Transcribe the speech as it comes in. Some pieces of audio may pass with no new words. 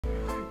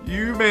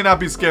You may not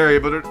be scary,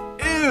 but it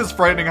is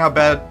frightening how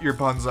bad your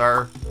puns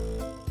are.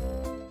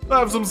 I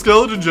have some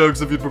skeleton jokes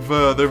if you'd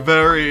prefer. They're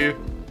very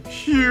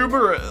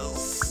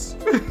humorous.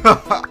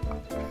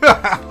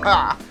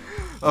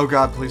 Oh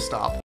god, please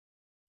stop.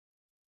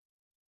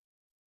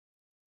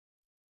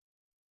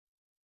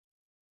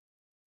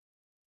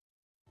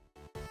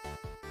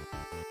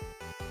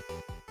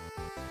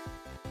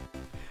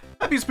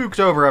 Happy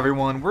Spooktober,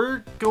 everyone.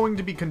 We're going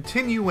to be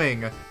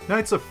continuing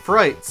Nights of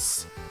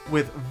Frights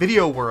with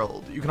Video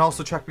World. You can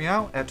also check me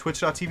out at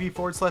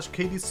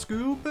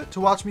twitch.tv/KatieScoob to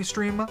watch me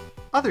stream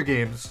other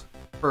games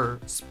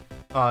for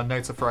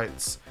Nights of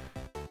Frights.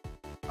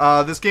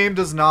 This game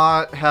does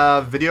not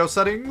have video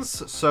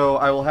settings, so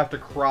I will have to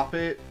crop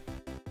it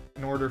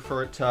in order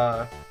for it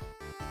to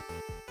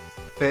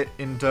fit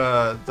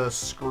into the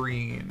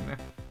screen.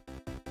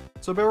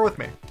 So bear with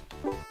me.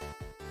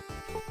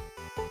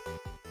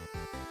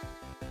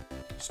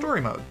 Story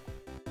mode.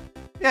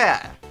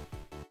 Yeah!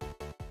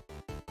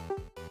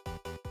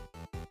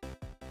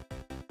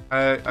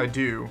 I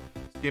do.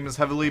 This game is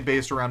heavily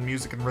based around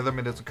music and rhythm,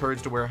 and it's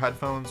encouraged to wear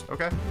headphones.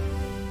 Okay.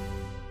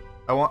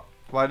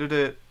 Why did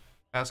it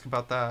ask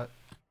about that?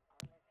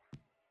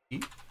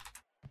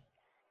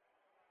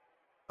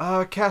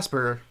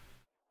 Casper.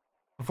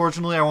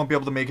 Unfortunately, I won't be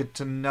able to make it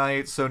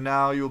tonight, so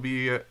now you'll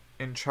be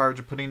in charge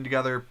of putting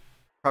together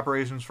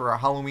preparations for a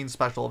Halloween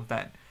special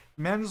event. If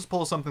you manage to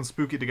pull something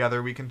spooky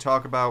together, we can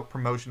talk about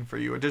promotion for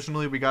you.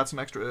 Additionally, we got some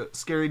extra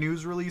scary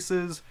news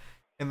releases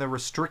in the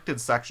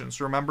restricted section,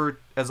 so remember,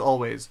 as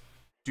always,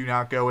 do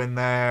not go in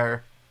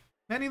there.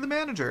 Manny the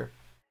manager.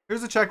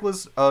 Here's a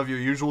checklist of your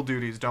usual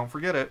duties. Don't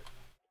forget it.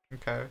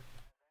 Okay.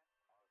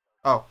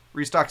 Oh,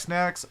 restock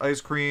snacks,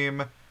 ice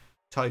cream,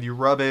 tidy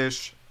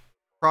rubbish,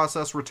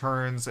 process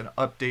returns, and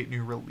update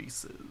new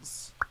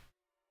releases.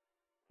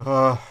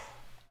 We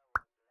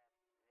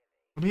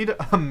need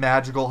a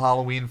magical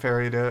Halloween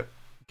fairy to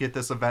get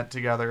this event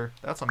together.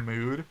 That's a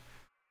mood.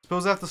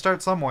 Suppose I have to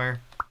start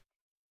somewhere.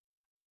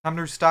 Time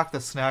to restock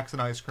the snacks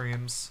and ice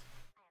creams.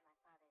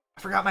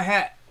 I forgot my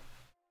hat.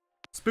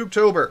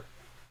 Spooktober.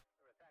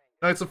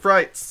 Nights of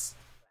Frights.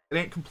 It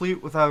ain't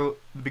complete without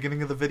the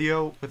beginning of the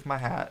video with my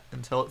hat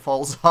until it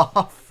falls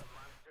off.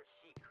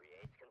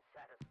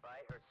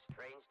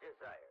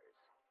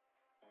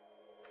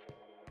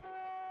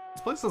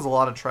 This place has a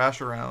lot of trash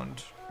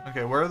around.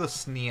 Okay, where are the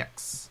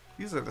snacks?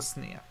 These are the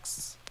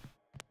snacks.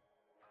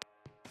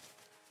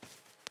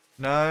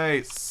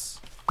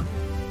 Nice.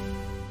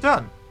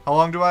 Done. How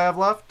long do I have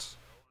left?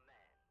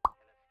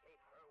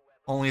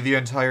 Only the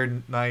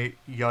entire night.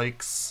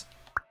 Yikes.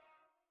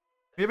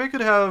 Maybe I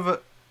could have...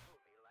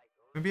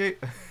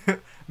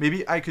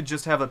 Maybe I could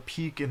just have a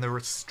peek in the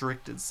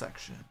restricted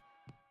section.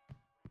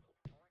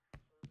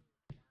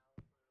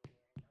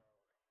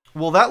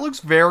 Well, that looks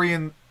very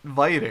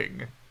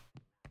inviting.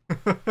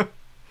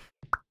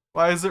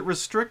 Why is it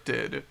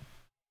restricted?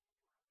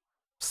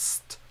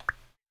 Psst.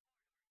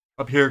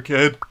 Up here,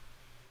 kid.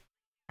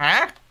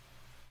 Huh?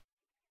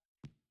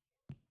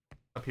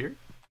 Up here?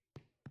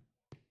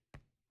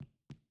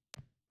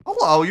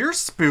 Hello, you're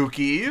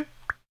spooky.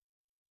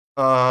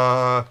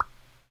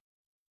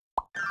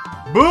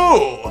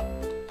 Boo!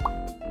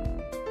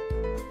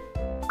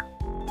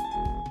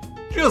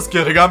 Just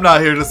kidding, I'm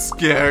not here to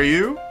scare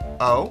you.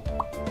 Oh?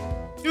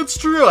 It's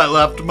true, I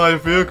left my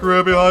fear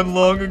career behind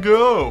long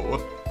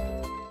ago.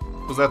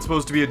 Was that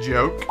supposed to be a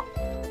joke?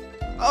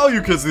 Oh,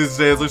 you kids these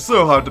days are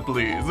so hard to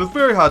please. It's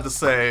very hard to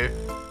say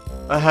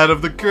ahead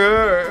of the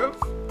curve.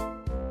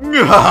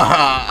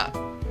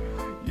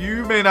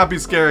 You may not be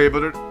scary,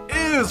 but it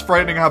is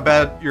frightening how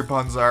bad your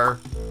puns are.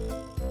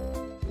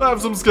 I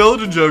have some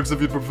skeleton jokes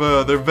if you'd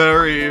prefer. They're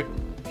very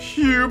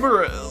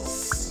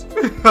humorous.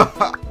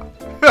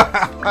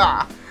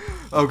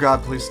 Oh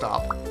god, please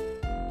stop.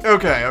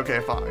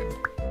 Okay, fine.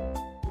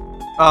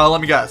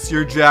 Let me guess.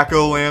 You're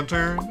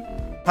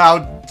Jack-o'-lantern? How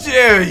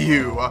dare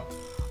you!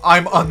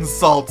 I'm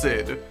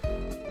unsalted.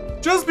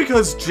 Just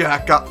because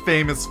Jack got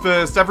famous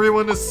first,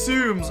 everyone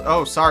assumes...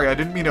 Oh, sorry, I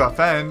didn't mean to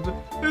offend.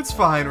 It's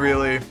fine,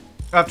 really.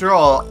 After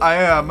all, I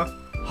am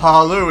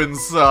hollow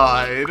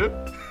inside.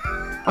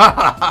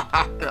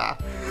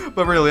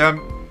 But really,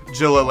 I'm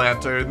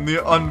Jill-o'-lantern, the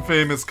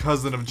unfamous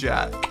cousin of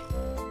Jack.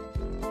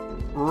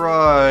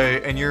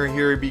 Right, and you're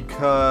here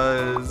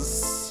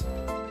because...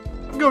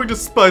 I'm going to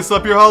spice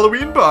up your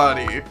Halloween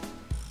party.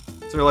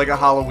 Is there like a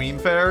Halloween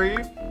fairy?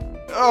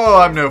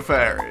 Oh, I'm no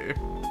fairy.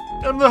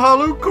 I'm the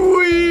Hallow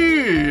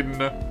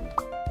Queen!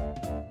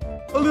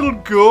 A little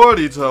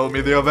Gordy told me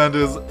the event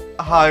is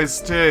high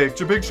stakes,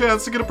 your big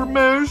chance to get a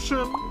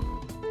promotion.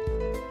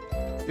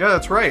 Yeah,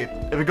 that's right.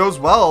 If it goes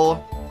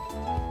well,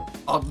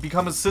 I'll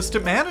become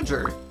assistant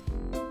manager.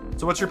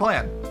 So what's your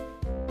plan?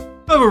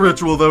 I have a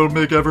ritual that will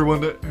make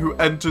everyone who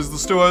enters the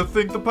store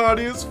think the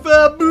party is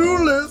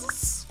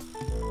fabulous.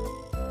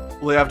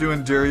 Will they have to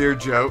endure your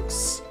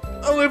jokes?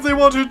 Only if they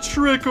want to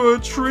trick or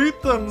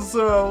treat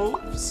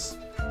themselves.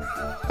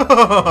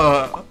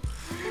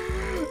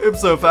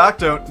 Ipso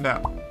facto,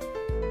 no.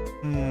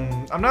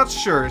 I'm not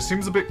sure.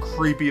 Seems a bit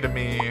creepy to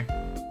me.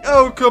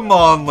 Oh, come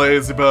on,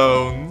 lazy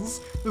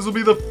bones. This will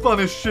be the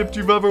funnest shift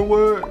you've ever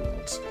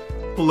worked.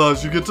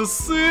 Plus, you get to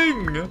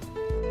sing.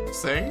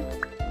 Sing?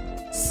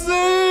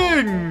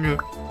 Sing!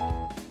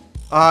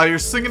 Your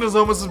singing is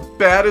almost as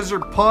bad as your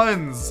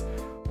puns.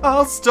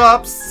 I'll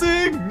stop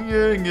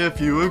singing if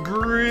you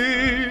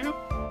agree.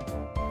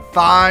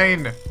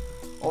 Fine.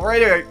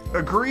 Alright, I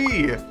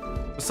agree.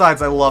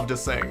 Besides, I love to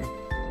sing.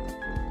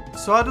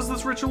 So how does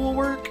this ritual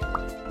work?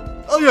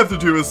 All you have to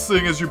do is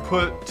sing as you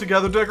put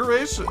together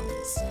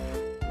decorations.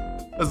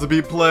 As the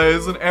beat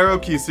plays, an arrow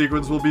key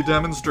sequence will be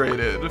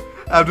demonstrated.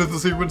 After the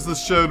sequence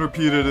is shown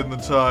repeated in the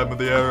time of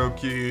the arrow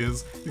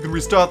keys, you can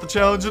restart the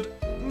challenge at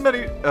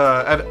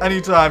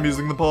any time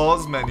using the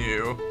pause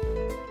menu.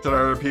 Should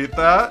I repeat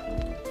that?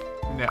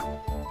 No.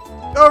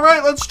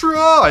 Alright, let's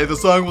try! The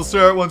song will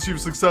start once you've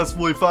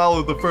successfully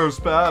followed the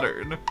first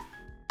pattern.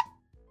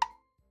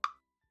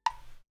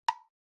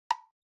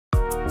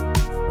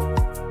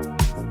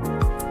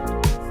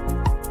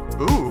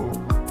 Ooh.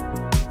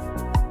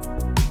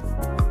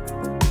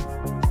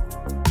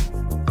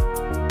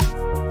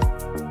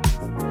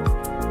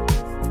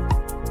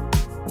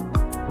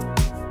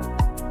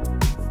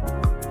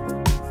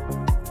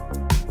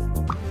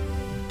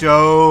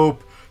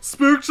 Dope.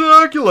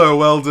 Spooktacular,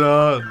 well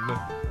done.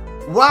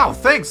 Wow,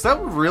 thanks, that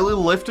really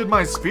lifted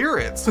my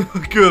spirits.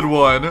 Good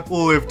one,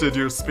 lifted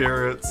your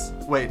spirits.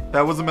 Wait,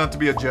 that wasn't meant to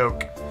be a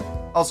joke.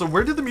 Also,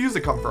 where did the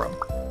music come from?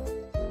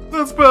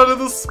 That's part of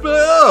the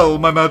spell!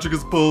 My magic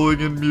is pulling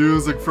in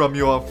music from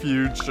your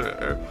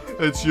future.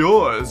 It's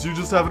yours, you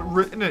just haven't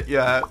written it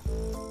yet.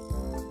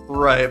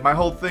 Right, my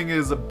whole thing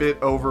is a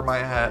bit over my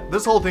head.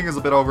 This whole thing is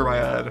a bit over my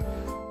head.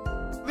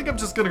 I think I'm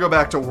just gonna go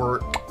back to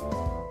work.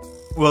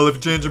 Well, if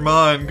you change your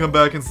mind, come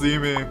back and see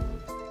me.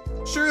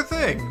 Sure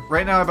thing.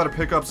 Right now I better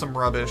pick up some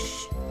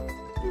rubbish.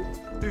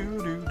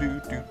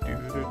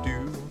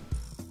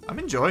 I'm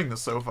enjoying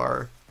this so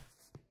far.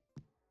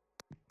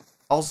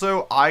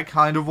 Also, I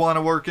kind of want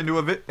to work in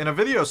a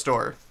video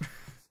store.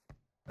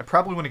 I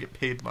probably wouldn't get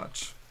paid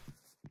much.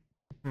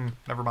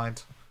 Never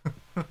mind.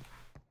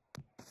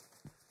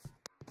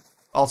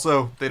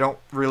 Also, they don't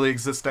really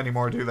exist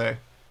anymore, do they?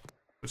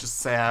 Which is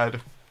sad.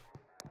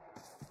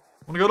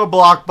 I'm gonna go to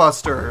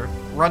Blockbuster,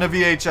 run a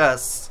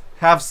VHS,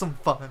 have some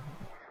fun.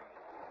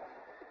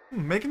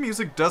 Making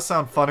music does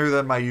sound funner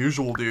than my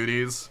usual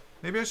duties.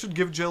 Maybe I should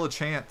give Jill a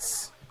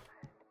chance.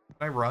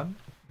 Can I run?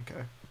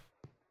 Okay.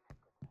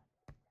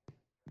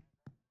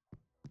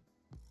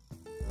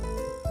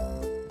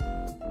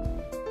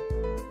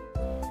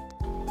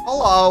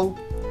 Hello!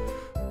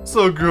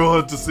 So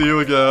good to see you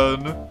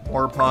again.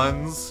 More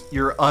puns.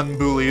 You're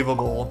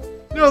unbelievable.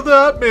 Now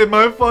that made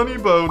my funny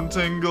bone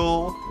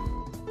tingle.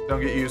 Don't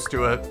get used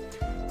to it.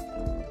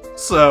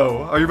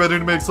 So, are you ready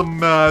to make some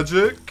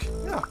magic?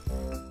 Yeah.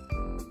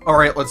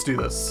 Alright, let's do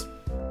this.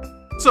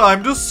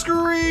 Time to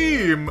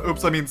scream!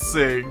 Oops, I mean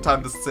sing.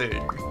 Time to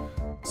sing.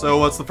 So,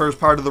 what's the first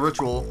part of the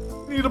ritual?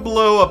 You need to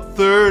blow up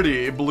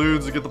 30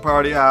 balloons to get the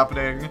party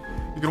happening.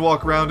 You can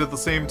walk around at the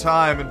same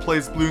time and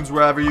place balloons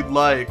wherever you'd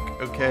like,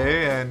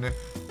 okay? And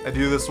I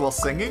do this while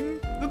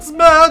singing? It's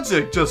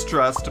magic, just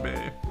trust me.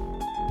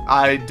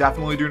 I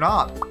definitely do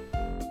not.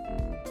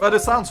 But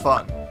it sounds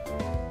fun.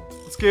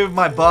 Let's give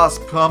my boss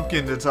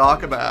Pumpkin to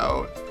talk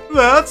about.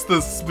 That's the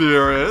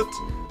spirit.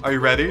 Are you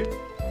ready?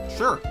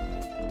 Sure.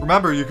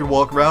 Remember, you can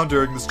walk around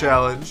during this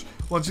challenge.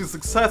 Once you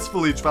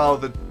successfully follow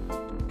the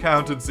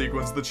countdown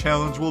sequence, the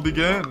challenge will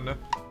begin.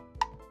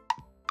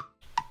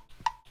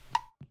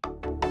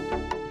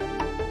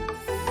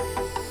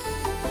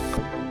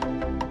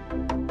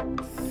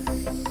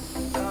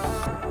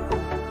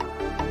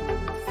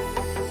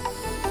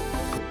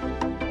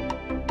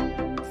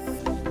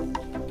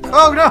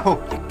 Oh no!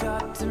 You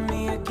got to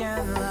me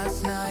again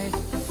last night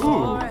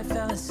before I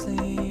fell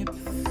asleep.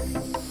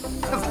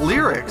 That's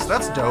lyrics,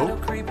 that's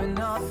dope. Creeping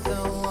up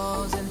the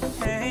walls and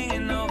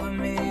hanging over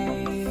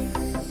me.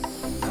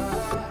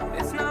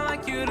 It's not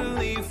like you to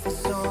leave for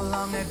so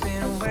long. I've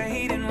been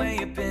waiting where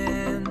you've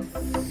been.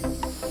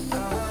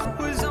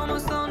 Was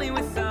almost lonely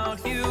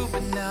without you,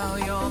 but now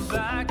you're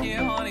back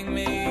here haunting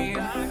me.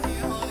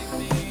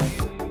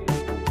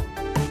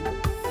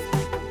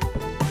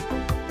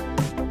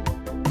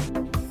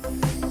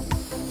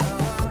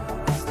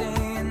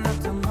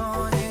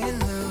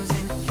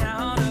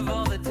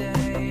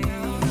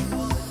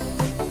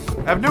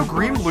 I have no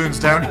green balloons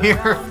down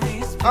here.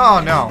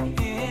 Oh no.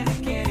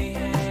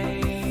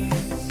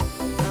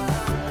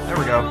 There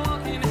we go.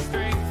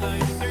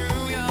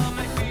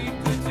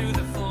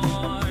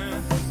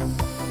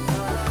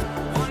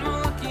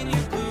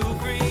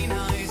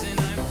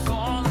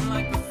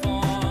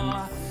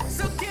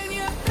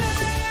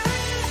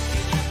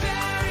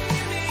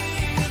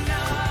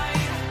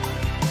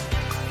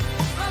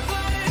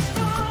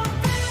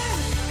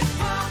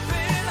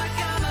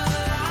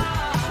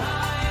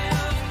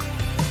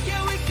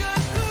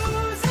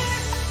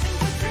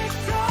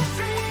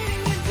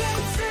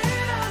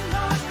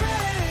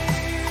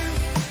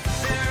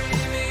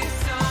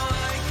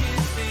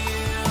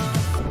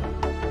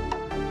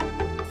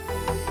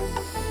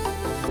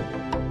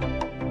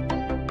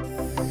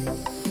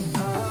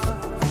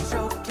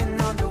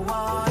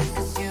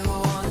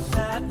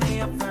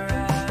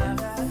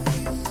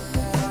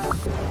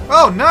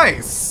 Oh,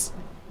 nice!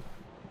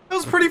 That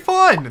was pretty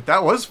fun.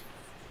 That was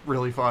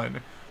really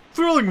fun.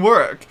 Thrilling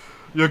work.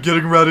 You're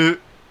getting ready.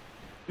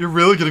 You're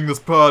really getting this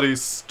party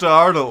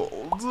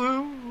startled.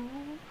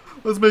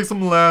 Let's make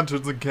some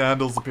lanterns and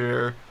candles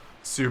appear.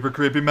 Super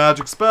creepy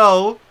magic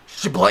spell.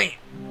 Shablam!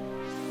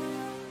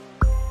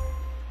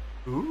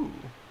 Ooh.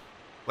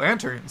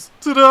 Lanterns.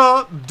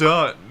 Ta-da!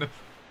 Done.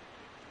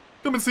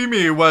 Come and see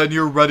me when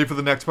you're ready for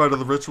the next part of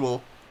the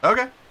ritual.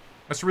 Okay.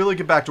 I should really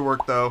get back to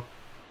work, though.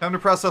 Time to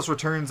process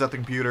returns at the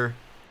computer.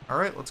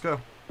 Alright, let's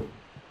go.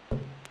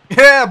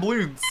 Yeah,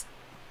 balloons!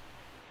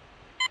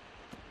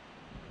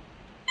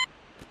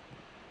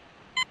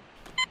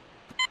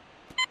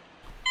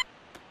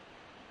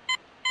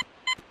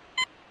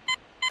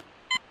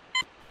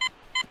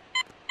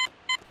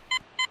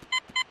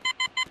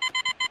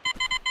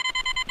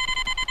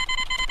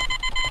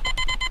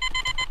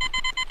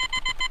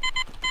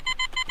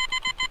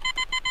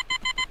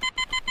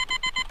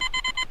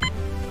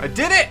 I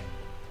did it!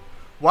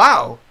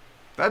 Wow.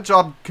 That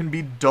job can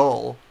be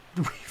dull.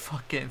 We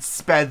fucking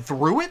sped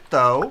through it,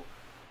 though.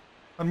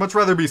 I'd much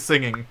rather be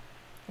singing.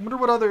 I wonder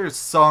what other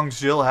songs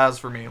Jill has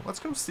for me. Let's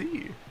go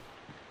see.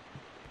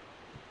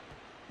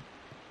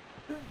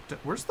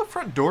 Where's the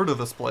front door to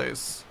this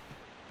place?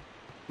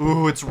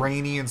 Ooh, it's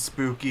rainy and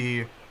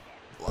spooky.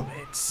 Love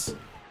it.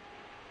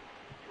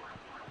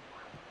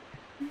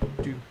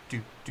 Do.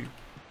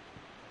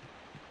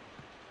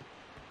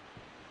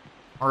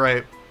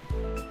 Alright.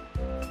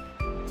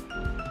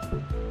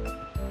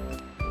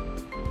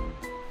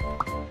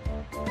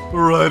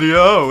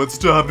 Rightio, it's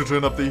time to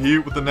turn up the heat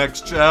with the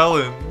next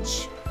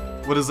challenge.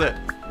 What is it?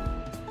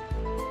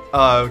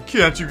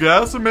 Can't you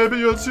guess? Or maybe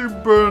you're too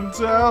burnt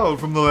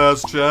out from the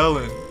last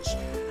challenge.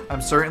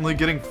 I'm certainly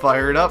getting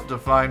fired up to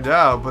find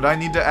out, but I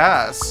need to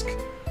ask.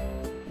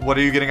 What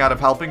are you getting out of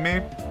helping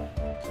me?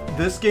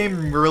 This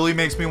game really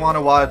makes me want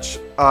to watch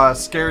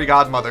Scary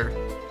Godmother.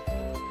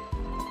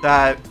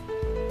 That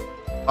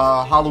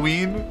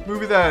Halloween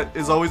movie that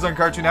is always on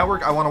Cartoon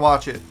Network. I want to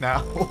watch it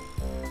now.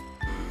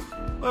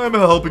 I'm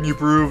helping you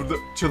prove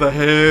to the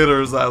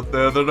haters out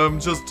there that I'm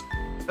just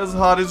as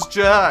hot as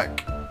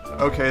Jack.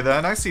 Okay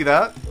then, I see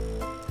that.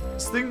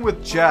 This thing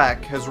with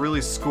Jack has really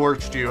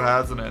scorched you,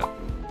 hasn't it?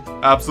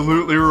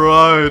 Absolutely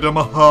right, I'm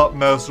a hot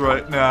mess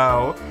right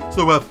now.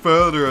 So without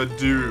further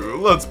ado,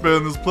 let's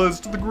burn this place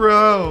to the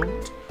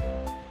ground.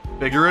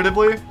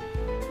 Figuratively?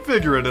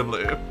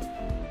 Figuratively.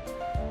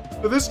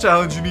 For this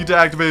challenge, you need to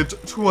activate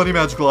 20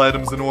 magical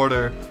items in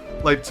order.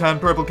 Light 10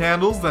 purple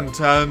candles, then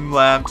 10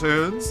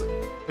 lanterns.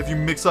 If you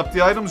mix up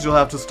the items, you'll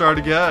have to start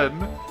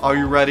again. Are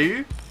you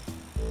ready?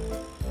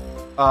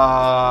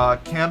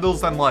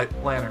 Candles and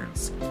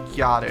lanterns.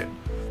 Got it.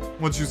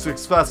 Once you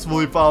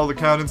successfully follow the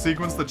count-in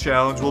sequence, the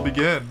challenge will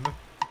begin.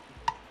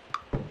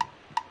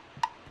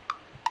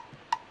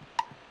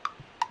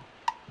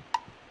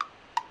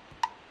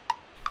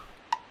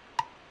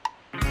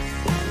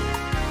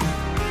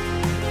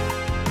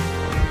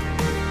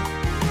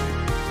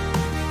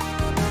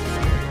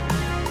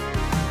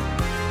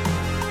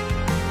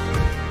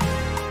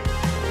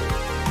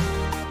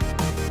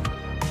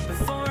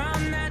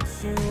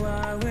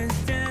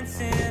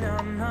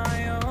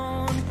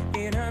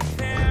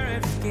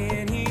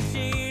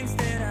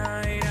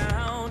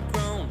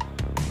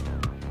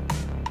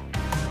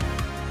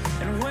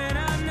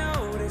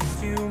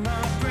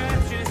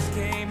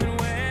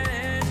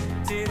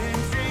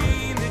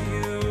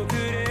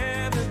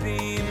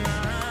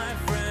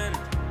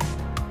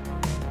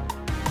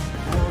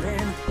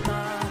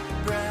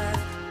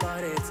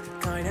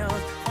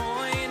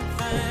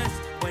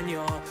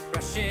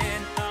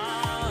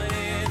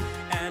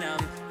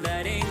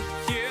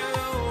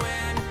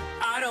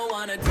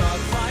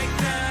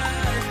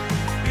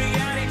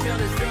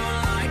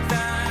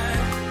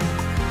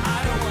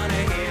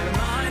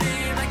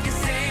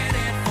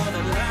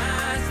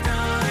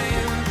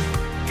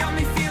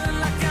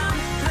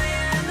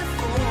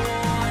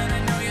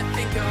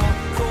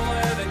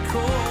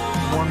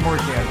 More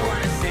candle.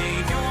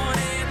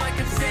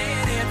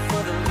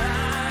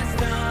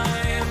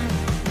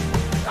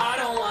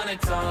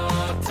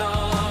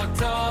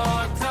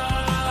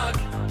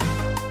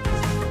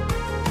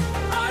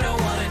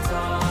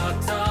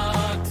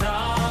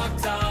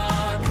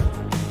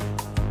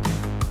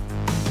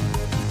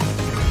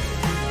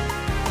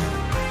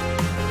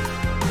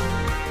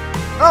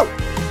 Oh!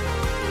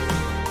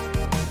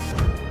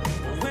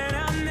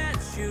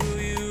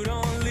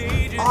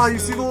 Ah, you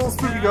see the little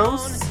spooky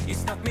ghosts?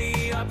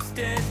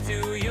 Upstairs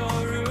to your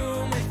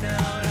room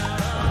without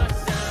a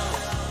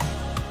sound.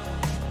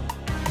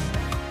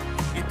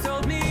 You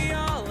told me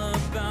all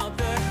about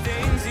the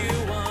things you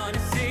want to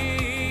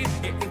see.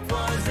 It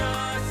was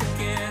us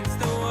against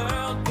the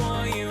world,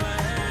 boy, you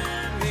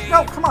and me.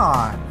 No, come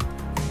on.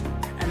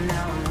 And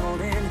now I'm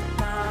holding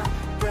my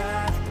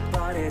breath,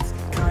 but it's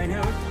kind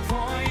of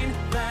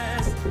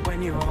pointless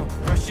when you're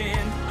rushing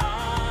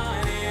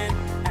on in,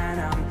 and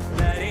I'm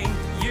letting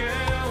you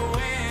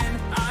in.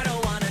 I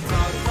don't want to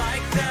talk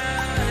like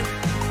that.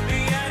 Be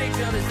at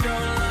each other's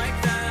throat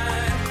like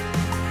that.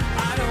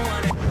 I don't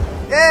want to.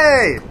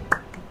 Yay!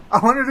 I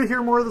wanted to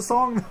hear more of the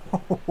song.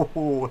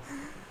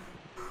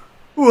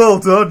 Well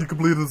done, you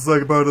completed the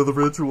second part of the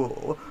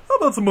ritual. How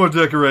about some more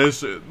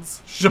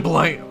decorations?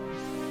 Shablam!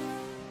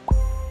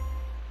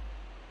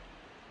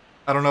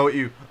 I don't know what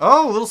you...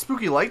 Oh, little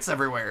spooky lights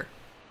everywhere.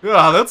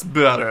 Ah, that's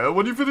better.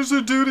 When you finish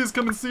your duties,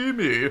 come and see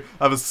me.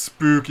 I have a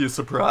spooky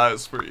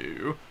surprise for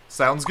you.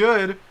 Sounds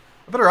good.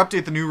 I better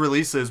update the new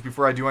releases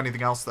before I do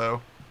anything else,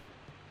 though.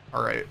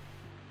 Alright.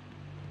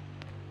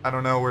 I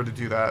don't know where to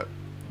do that.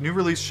 New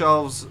release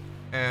shelves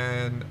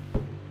and...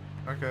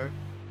 Okay.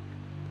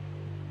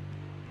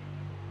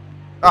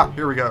 Ah,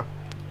 here we go.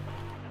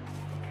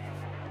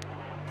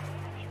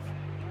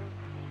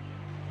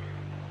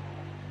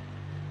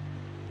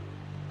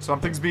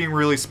 Something's being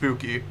really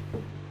spooky.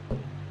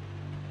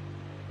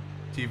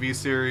 TV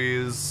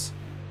series.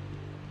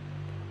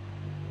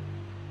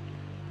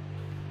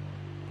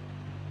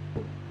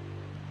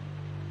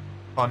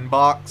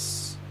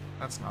 Unbox.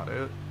 That's not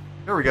it.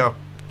 There we go.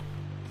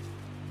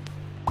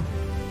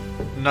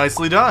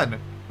 Nicely done.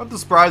 What the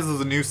surprise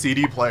is a new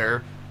CD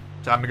player.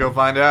 Time to go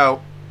find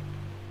out.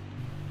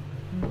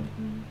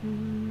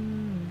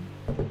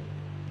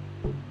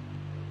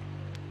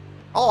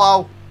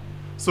 Hello.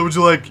 So would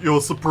you like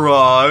your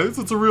surprise?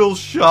 It's a real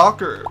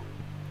shocker.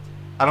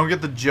 I don't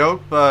get the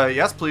joke, but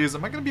yes please.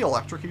 Am I gonna be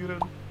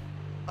electrocuted?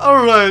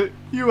 Alright,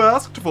 you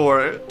asked for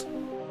it.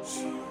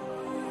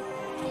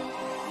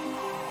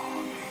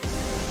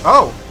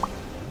 Oh.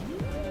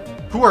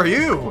 Who are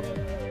you?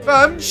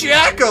 I'm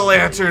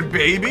Jack-o'-lantern,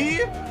 baby!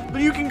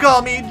 But you can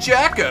call me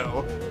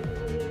Jacko.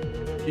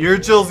 You're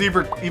Jill's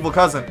evil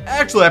cousin.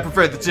 Actually, I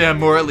prefer the term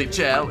morally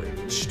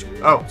challenged.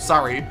 Oh,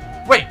 sorry.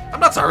 Wait, I'm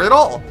not sorry at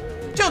all.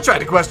 Jill tried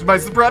to question my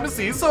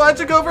supremacy, so I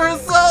took over her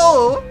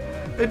soul.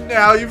 And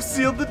now you've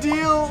sealed the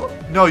deal.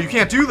 No, you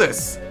can't do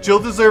this. Jill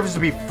deserves to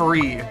be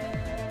free.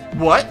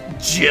 What?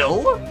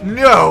 Jill?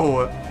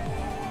 No!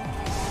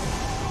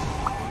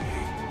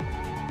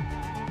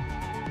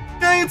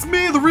 Hey, it's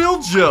me, the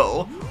real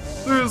Jill.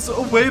 There's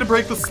a way to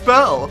break the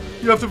spell.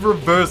 You have to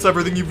reverse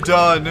everything you've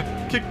done.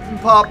 Kick and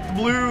pop the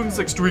balloons,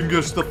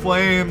 extinguish the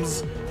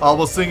flames, all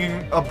while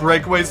singing a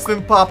breakaway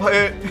synth-pop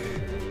hit.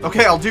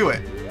 Okay, I'll do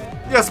it.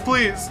 Yes,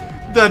 please.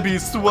 That'd be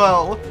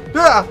swell.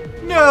 Ah!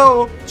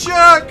 No!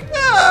 Chuck!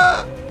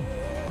 Ah!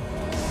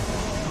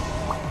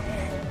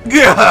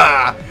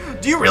 Gah!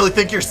 Do you really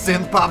think your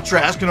synth-pop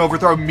trash can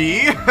overthrow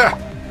me?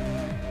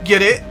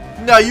 Get it?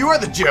 No, you are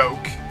the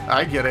joke.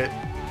 I get it.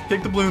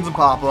 Kick the balloons and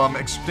pop them.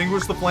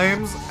 Extinguish the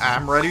flames.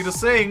 I'm ready to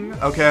sing.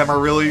 Okay, am I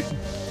really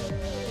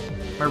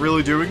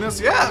doing this?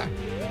 Yeah.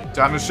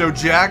 Time to show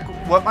Jack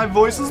what my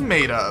voice is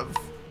made of.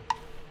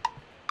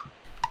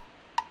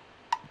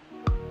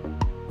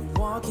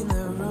 Walk in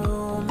the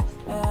room,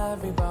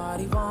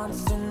 everybody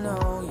wants to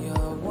know you,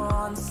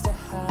 wants to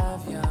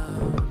have you.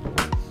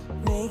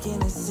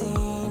 Making a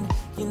scene,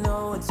 you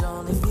know it's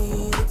only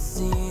me that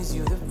sees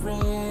you, that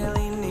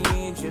really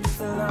need you.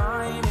 Just a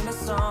line in a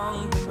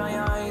song, with my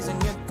eyes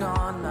and you're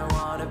gone. I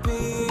wanna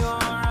be your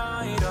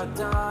ride or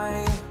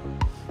die.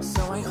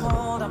 So I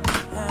hold up my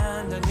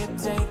hand and you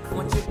take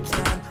what you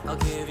can. I'll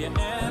give you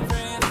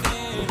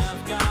everything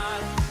I've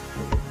got.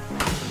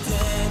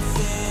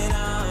 Dancing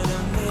on a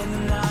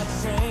midnight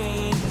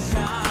train,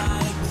 try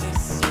to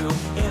kiss you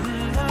in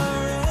the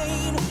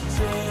rain,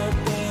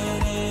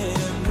 tripping in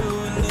a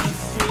moonlit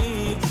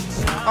street,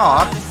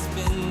 try to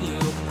spin you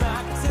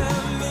back to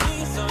me,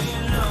 so you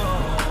know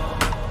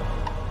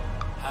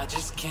I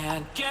just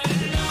can't get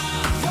enough.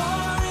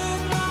 You're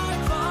in my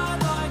blood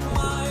like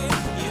wine.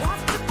 You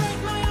have to break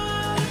my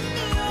heart a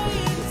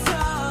million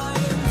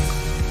times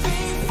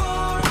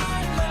before I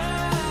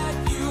let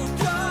you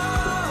go.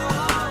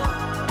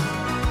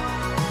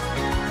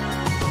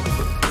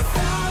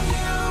 Without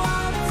you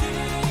I'm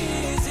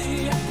dizzy.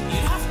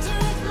 You have to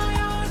rip my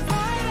heart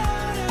right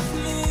out of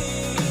me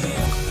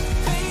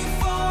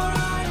before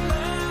I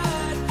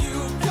let you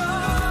go.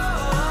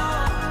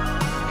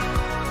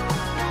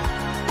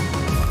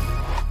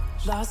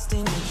 Lost in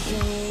a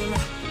dream,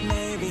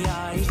 maybe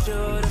I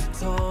should have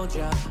told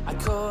ya, I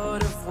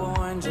could have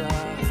warned ya.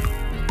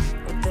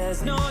 But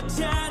there's no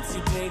chance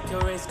you take a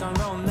risk on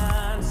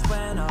romance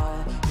when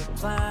all your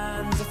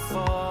plans are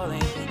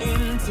falling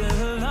into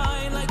the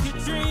line like you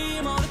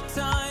dream all the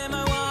time.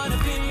 I wanna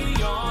be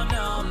your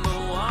number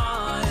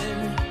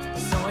one,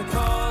 so I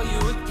call you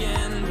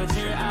again, but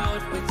you're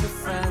out with your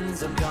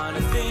friends. I'm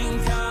gonna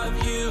think of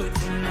you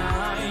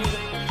tonight.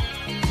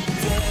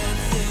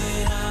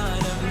 Dancing on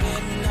a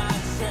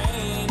midnight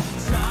train,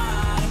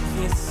 try to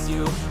kiss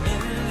you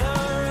in the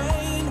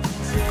rain,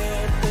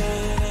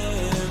 tripping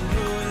in a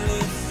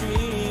moonlit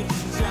street,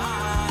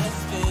 try to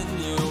spin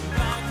you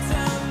back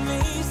to me,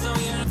 so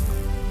you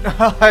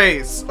know.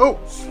 Nice. Oh,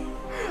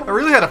 I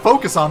really had to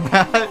focus on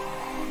that.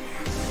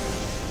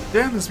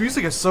 Damn, this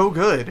music is so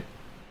good.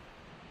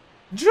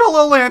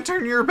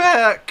 Jill-o'-lantern, you're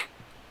back.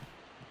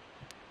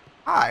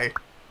 Hi.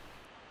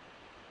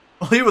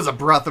 Well, he was a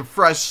breath of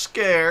fresh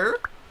air.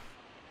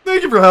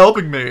 Thank you for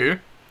helping me.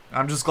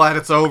 I'm just glad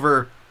it's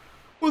over.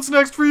 What's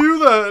next for you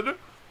then?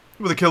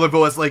 With a killer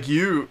voice like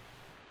you,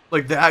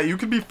 like that, you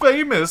can be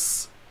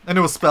famous. I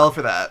know a spell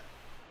for that.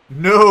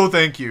 No,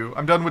 thank you.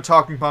 I'm done with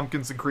talking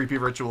pumpkins and creepy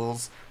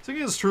rituals.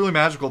 Singing is truly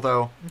magical,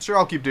 though. I'm sure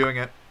I'll keep doing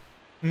it.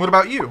 And what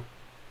about you?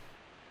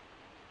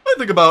 I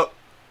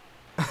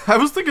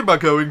was thinking about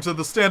going to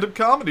the stand-up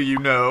comedy, you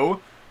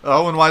know.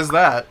 Oh, and why's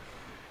that?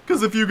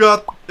 Because if you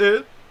got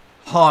it,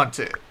 haunt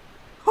it.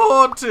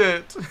 Haunt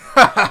it!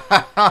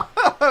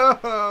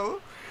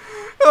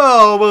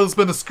 Oh, well, it's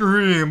been a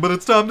scream, but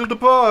it's time to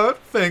depart.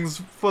 Thanks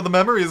for the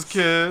memories,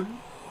 kid.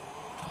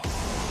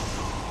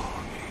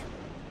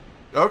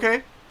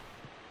 Okay.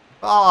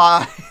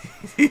 Ah.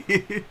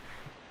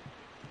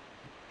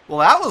 Well,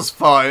 that was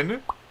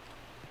fun.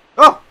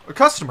 Oh, a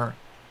customer.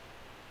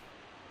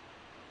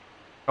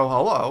 Oh,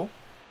 hello.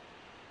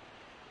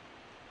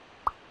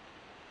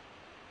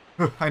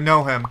 I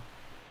know him.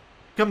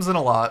 Comes in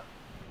a lot.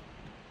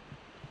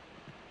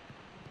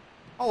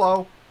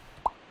 Hello.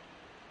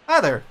 Hi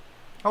there.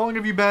 How long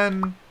have you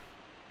been?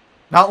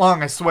 Not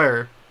long, I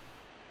swear.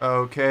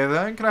 Okay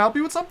then, can I help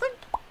you with something?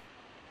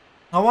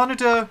 I wanted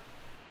to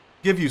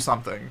give you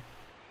something.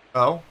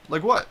 Oh,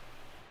 like what?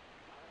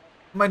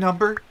 My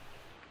number?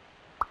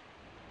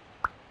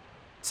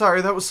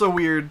 Sorry, that was so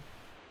weird.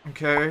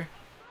 Okay.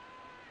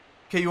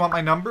 Okay, you want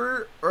my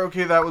number? Or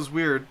okay, that was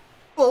weird.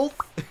 Both.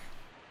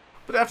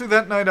 But after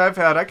that night I've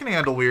had, I can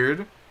handle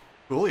weird.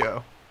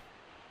 Coolio.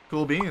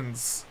 Cool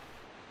beans.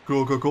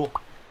 Cool.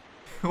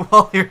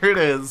 Well, here it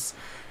is.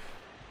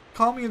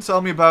 Call me and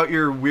tell me about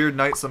your weird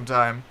night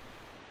sometime.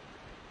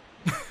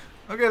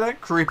 Okay then,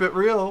 creep it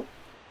real.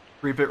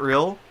 Creep it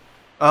real?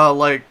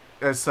 Like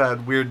I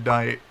said, weird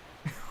night.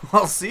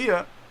 I'll see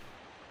ya.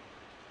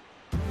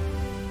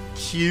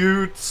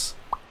 Cute.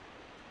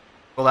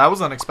 Well, that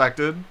was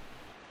unexpected.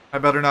 I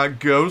better not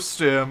ghost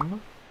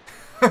him.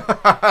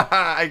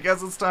 I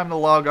guess it's time to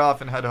log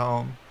off and head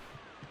home.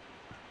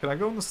 Can I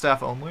go in the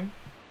staff only?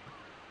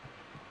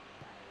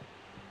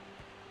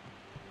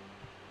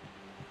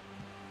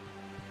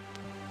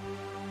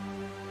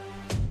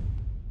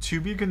 To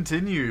be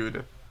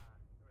continued.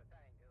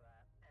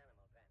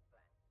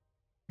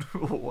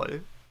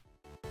 What?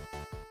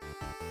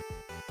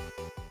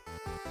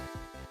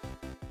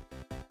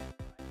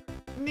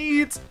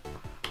 Neat.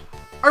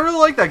 I really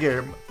like that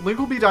game. Link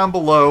will be down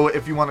below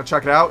if you want to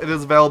check it out. It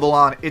is available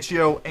on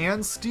itch.io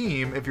and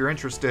Steam if you're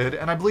interested,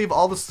 and I believe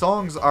all the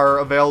songs are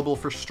available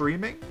for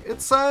streaming,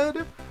 it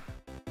said.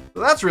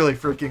 That's really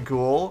freaking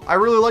cool. I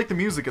really like the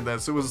music in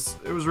this. It was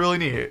really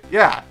neat.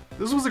 Yeah,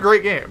 this was a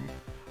great game.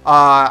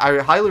 I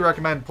highly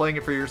recommend playing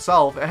it for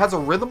yourself. It has a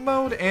rhythm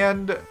mode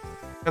and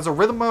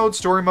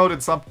story mode,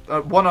 and some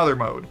one other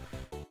mode.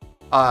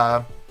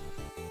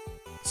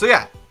 So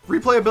yeah,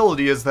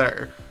 replayability is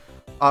there.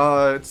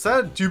 It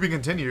said to be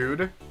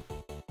continued,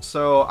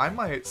 so I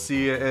might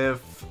see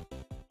if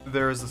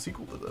there is a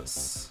sequel to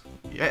this.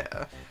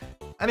 Yeah.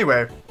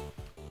 Anyway,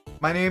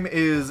 my name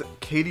is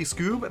Katie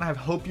Scoob, and I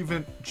hope you've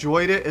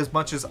enjoyed it as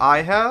much as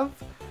I have,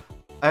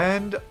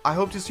 and I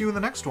hope to see you in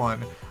the next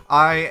one.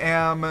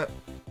 I'm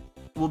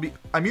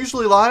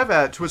usually live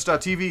at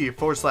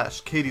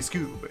twitch.tv/Katie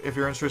Scoob if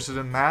you're interested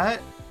in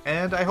that,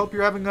 and I hope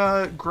you're having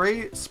a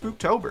great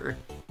Spooktober.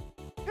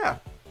 Yeah.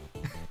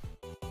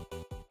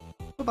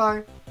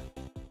 Bye-bye.